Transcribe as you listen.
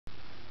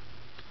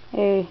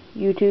Hey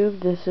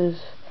YouTube, this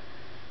is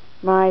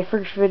my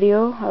first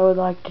video I would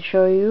like to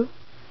show you.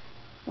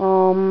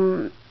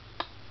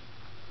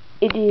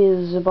 It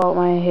is about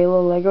my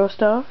Halo Lego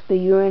stuff, the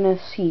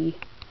UNSC.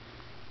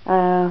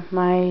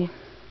 My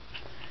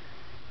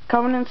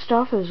Covenant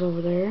stuff is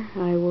over there.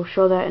 I will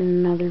show that in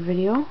another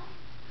video.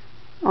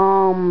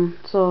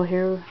 So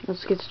here,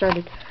 let's get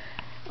started.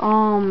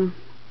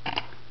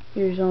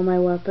 Here's all my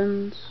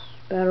weapons: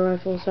 battle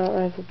rifle, assault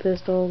rifle,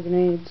 pistol,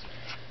 grenades,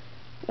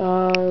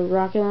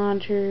 rocket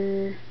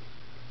launcher,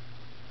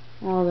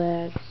 all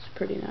that's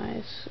pretty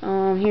nice.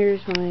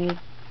 Here's my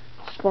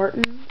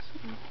Spartans,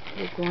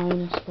 like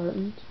line of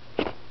Spartans.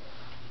 I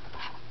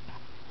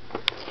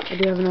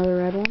do have another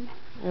red one.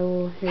 I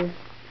will do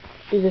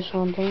this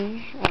one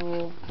thing. I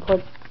will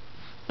put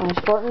my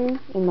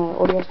Spartan in my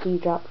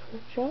ODST drop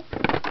shot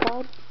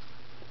pod.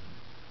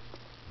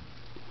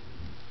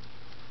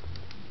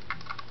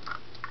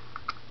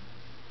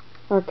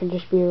 Or it can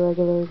just be a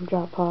regular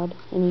drop pod.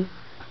 I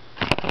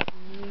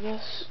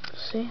guess,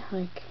 see,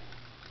 like,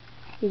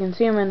 you can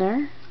see them in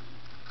there.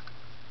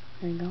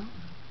 There you go.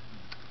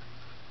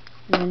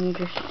 And then you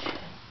just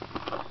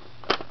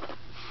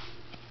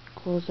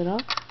close it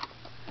up.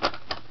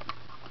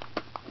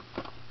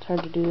 It's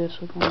hard to do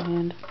this with one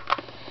hand.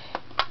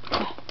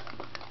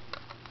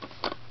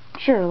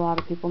 Sure, a lot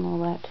of people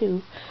know that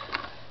too.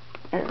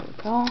 There we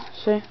go.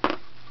 See?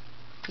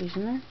 He's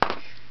in there.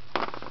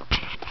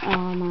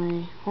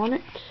 My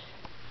Hornet.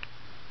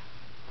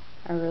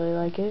 I really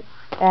like it.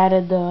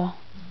 Added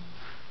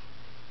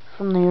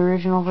from the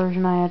original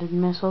version, I added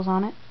missiles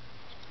on it.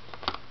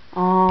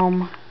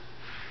 And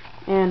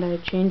I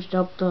changed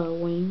up the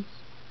wings.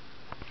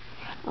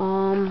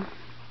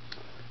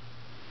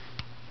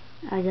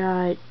 I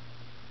got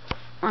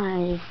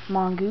my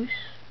mongoose.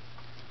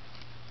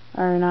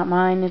 Or not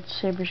mine, it's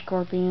Saber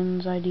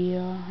Scorpion's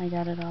idea. I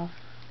got it off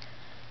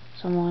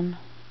someone.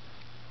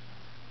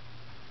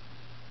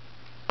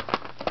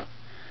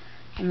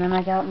 And then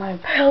I got my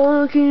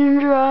Pelican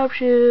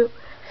dropship.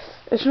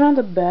 It's not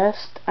the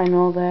best, I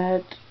know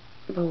that,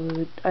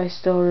 but I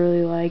still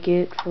really like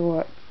it for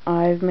what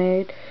I've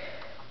made.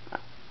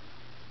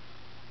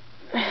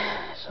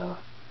 So,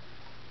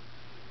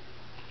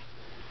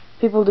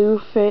 people do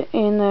fit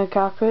in the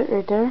cockpit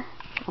right there.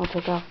 I'll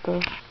take off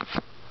the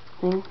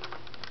thing.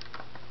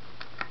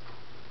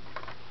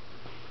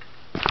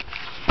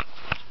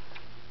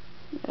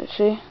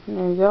 See,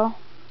 there you go.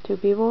 2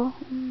 people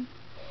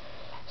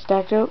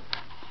stacked up.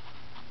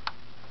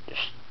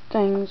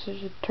 Things,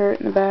 there's a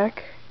turret in the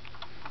back.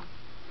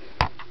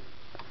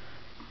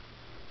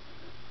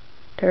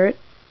 Turret.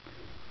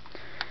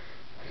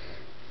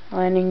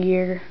 Landing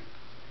gear.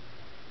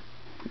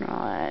 And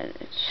all that.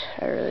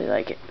 I really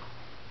like it.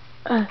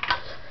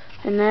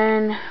 And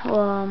then,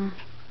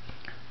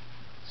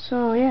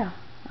 so yeah,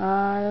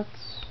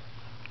 that's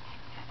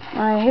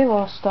my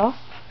Halo stuff.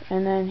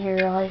 And then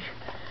here I'll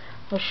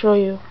show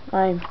you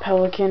my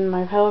Pelican.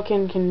 My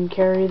Pelican can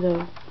carry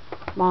the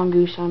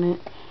mongoose on it.